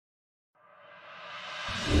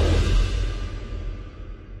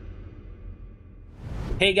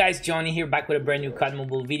Hey guys, Johnny here, back with a brand new COD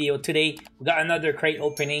Mobile video. Today we got another crate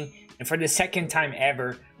opening, and for the second time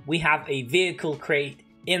ever we have a vehicle crate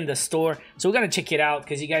in the store. So we're gonna check it out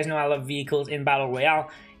because you guys know I love vehicles in Battle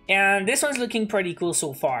Royale, and this one's looking pretty cool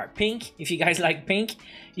so far. Pink, if you guys like pink,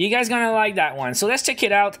 you guys gonna like that one. So let's check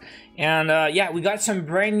it out. And yeah, we got some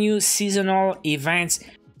brand new seasonal events.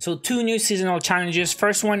 So 2 new seasonal challenges.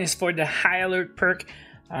 First one is for the High Alert perk.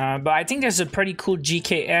 But I think there's a pretty cool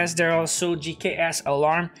GKS there also, GKS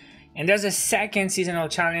alarm, and there's a second seasonal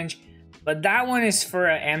challenge, but that one is for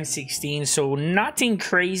a M16, so nothing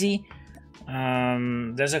crazy.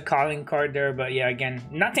 There's a calling card there, but yeah, again,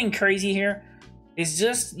 nothing crazy here. It's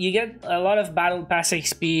just you get a lot of battle pass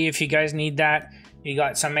XP if you guys need that. You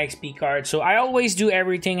got some XP cards, so I always do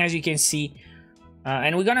everything, as you can see.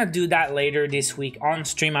 And we're gonna do that later this week on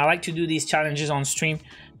stream. I like to do these challenges on stream,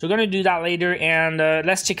 so we're gonna do that later. And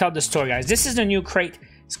let's check out the store, guys. This is the new crate.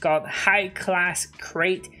 It's called High Class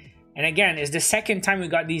Crate, and again, it's the second time we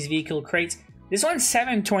got these vehicle crates. This one's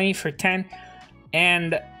 720 for 10.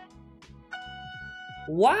 And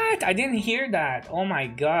what? I didn't hear that. Oh my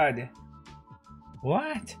god.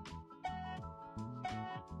 What?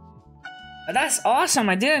 That's awesome.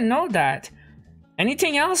 I didn't know that.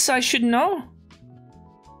 Anything else I should know?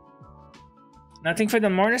 Nothing for the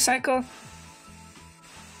motorcycle?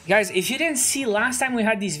 Guys, if you didn't see last time we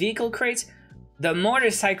had these vehicle crates, the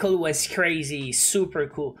motorcycle was crazy, super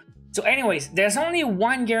cool. So anyways, there's only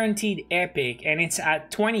one guaranteed epic, and it's at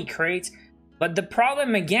 20 crates. But the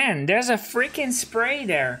problem again, there's a freaking spray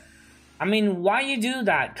there. I mean, why you do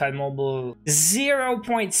that, COD Mobile?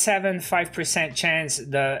 0.75% chance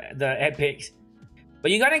the epics. But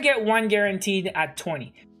you're gonna get one guaranteed at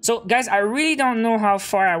 20. So guys, I really don't know how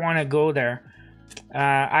far I want to go there.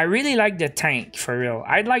 I really like the tank, for real.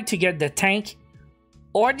 I'd like to get the tank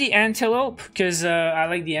or the antelope, because I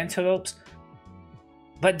like the antelopes.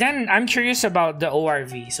 But then I'm curious about the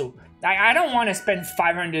ORV. So I don't want to spend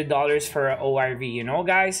 $500 for an ORV, you know,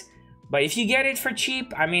 guys. But if you get it for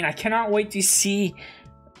cheap, I mean, I cannot wait to see.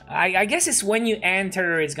 I guess it's when you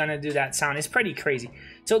enter, it's gonna do that sound. It's pretty crazy.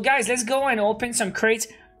 So guys, let's go and open some crates.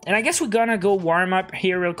 And I guess we're gonna go warm up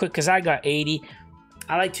here real quick, because I got 80.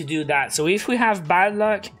 I like to do that. So if we have bad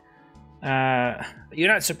luck, you're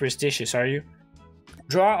not superstitious, are you?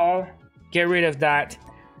 Draw all, get rid of that.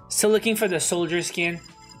 Still looking for the soldier skin.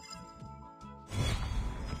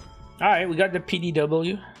 All right, we got the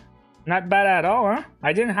PDW. Not bad at all, huh?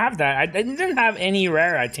 I didn't have that. I didn't have any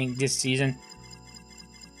rare, I think, this season.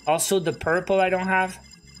 Also, the purple I don't have.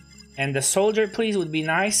 And the soldier, please, would be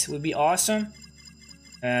nice. Would be awesome.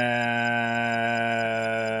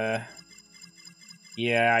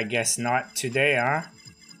 Yeah, I guess not today, huh?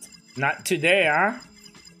 Not today, huh?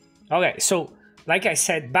 Okay, so like I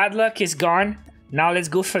said, bad luck is gone. Now let's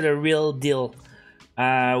go for the real deal.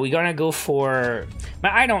 We're gonna go for,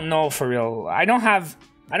 but I don't know, for real. I don't have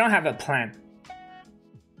a plan.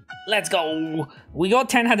 Let's go. We go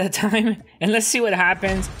 10 at a time, and let's see what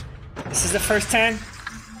happens. This is the first 10.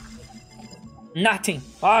 Nothing.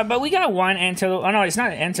 But we got one antelope. Oh no, it's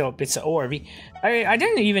not an antelope. It's an ORV. I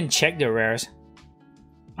didn't even check the rares.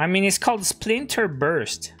 I mean, it's called Splinter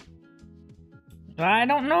Burst. I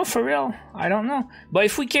don't know, for real. I don't know. But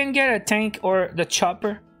if we can get a tank or the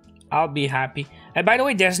chopper, I'll be happy. And by the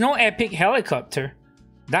way, there's no epic helicopter.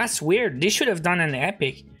 That's weird. They should have done an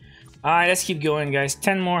epic. Alright, let's keep going, guys.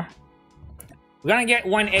 10 more. We're gonna get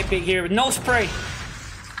one epic here. No spray.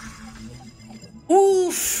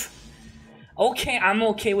 Oof. Okay, I'm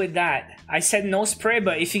okay with that. I said no spray,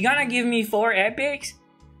 but if you're gonna give me 4 epics,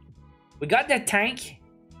 we got the tank.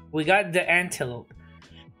 We got the antelope.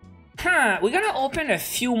 Huh, we're gonna open a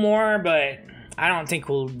few more, but I don't think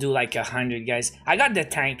we'll do like 100, guys. I got the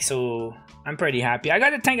tank, so I'm pretty happy. I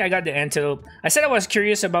got the tank, I got the antelope. I said I was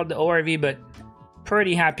curious about the ORV, but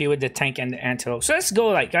pretty happy with the tank and the antelope. So let's go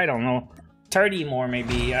like, I don't know, 30 more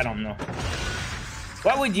maybe, I don't know.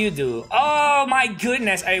 What would you do? Oh my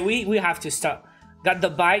goodness, we have to stop. Got the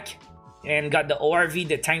bike and got the ORV,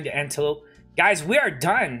 the tank, the antelope. Guys, we are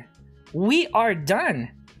done. We are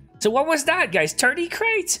done. So what was that, guys? 30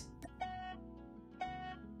 crates?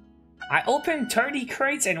 I opened 30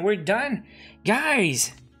 crates and we're done.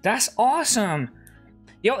 Guys, that's awesome.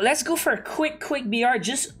 Yo, let's go for a quick BR.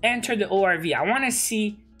 Just enter the ORV. I want to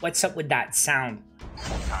see what's up with that sound.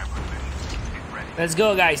 Let's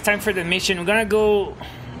go, guys. Time for the mission. We're gonna go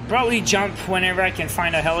probably jump whenever I can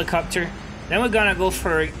find a helicopter. Then we're gonna go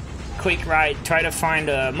for a quick ride. Try to find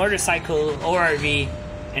a motorcycle, ORV,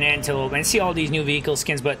 and antelope, and see all these new vehicle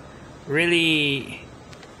skins. But really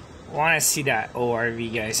want to see that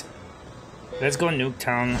ORV, guys. Let's go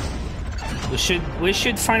Nuketown. We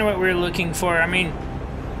should find what we're looking for. I mean,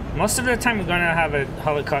 Most of the time we're gonna have a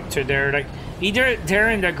helicopter there, like either there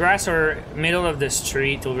in the grass or middle of the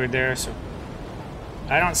street over there. So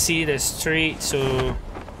I don't see the street, so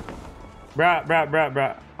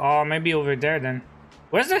bruh. Oh, maybe over there then.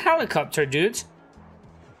 Where's the helicopter, dudes?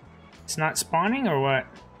 It's not spawning or what?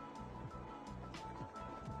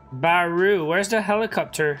 Baru, where's the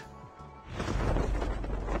helicopter?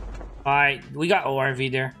 Alright, we got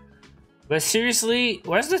ORV there. But seriously,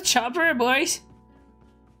 where's the chopper, boys?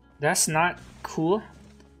 That's not cool.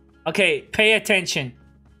 Okay, pay attention.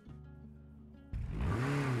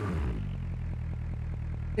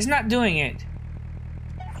 It's not doing it.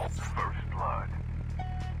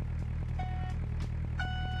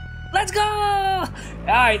 Let's go!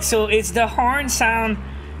 Alright, so it's the horn sound.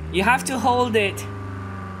 You have to hold it.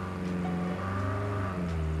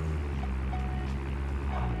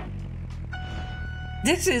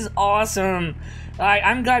 This is awesome. Alright,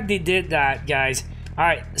 I'm glad they did that, guys.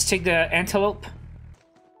 Alright, let's take the antelope.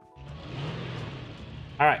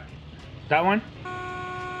 Alright, that one.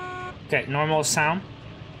 Okay, normal sound.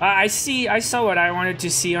 I saw what I wanted to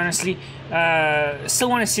see, honestly. Still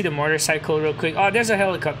want to see the motorcycle real quick. Oh, there's a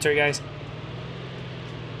helicopter, guys.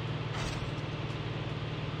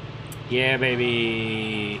 Yeah,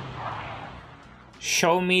 baby.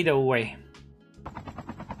 Show me the way.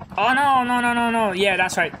 Oh, no. Yeah,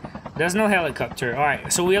 that's right. There's no helicopter.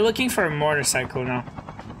 Alright, so we're looking for a motorcycle now.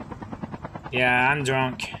 Yeah, I'm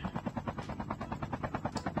drunk.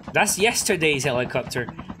 That's yesterday's helicopter.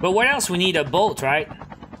 But what else? We need a boat, right?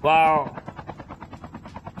 Well,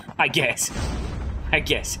 I guess.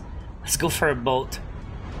 Let's go for a boat.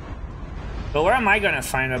 But where am I gonna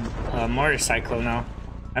find a motorcycle now?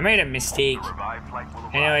 I made a mistake.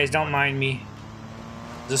 Anyways, don't mind me.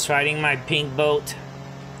 Just riding my pink boat.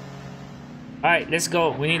 Alright, let's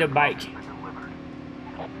go. We need a bike.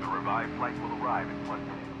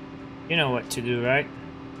 You know what to do, right?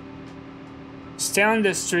 Stay on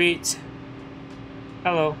the street.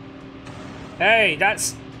 Hello. Hey,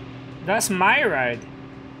 that's my ride.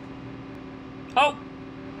 Oh!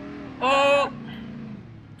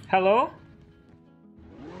 Hello?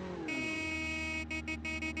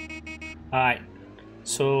 Alright.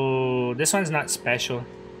 So, this one's not special.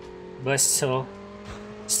 But still,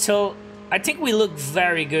 I think we look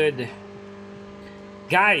very good.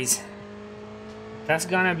 Guys, that's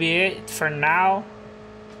gonna be it for now.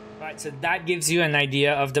 Alright, so that gives you an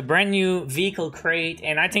idea of the brand new vehicle crate,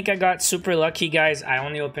 and I think I got super lucky, guys. I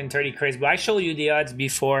only opened 30 crates, but I showed you the odds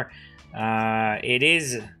before. It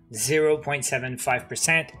is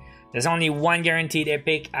 0.75%. There's only one guaranteed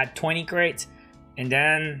epic at 20 crates, and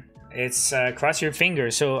then it's cross your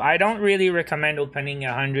fingers. So I don't really recommend opening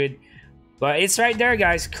 100, but it's right there,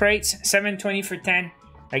 guys. Crates 720 for 10.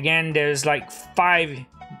 Again, there's like 5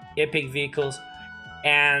 epic vehicles.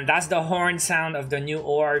 And that's the horn sound of the new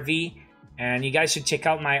ORV. And you guys should check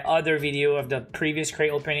out my other video of the previous crate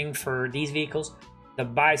opening for these vehicles. The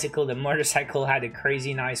bicycle, the motorcycle had a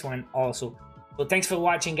crazy nice one also. So thanks for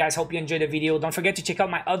watching, guys. Hope you enjoyed the video. Don't forget to check out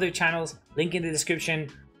my other channels. Link in the description.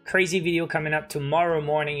 Crazy video coming up tomorrow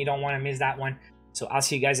morning. You don't want to miss that one. So I'll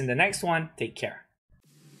see you guys in the next one. Take care.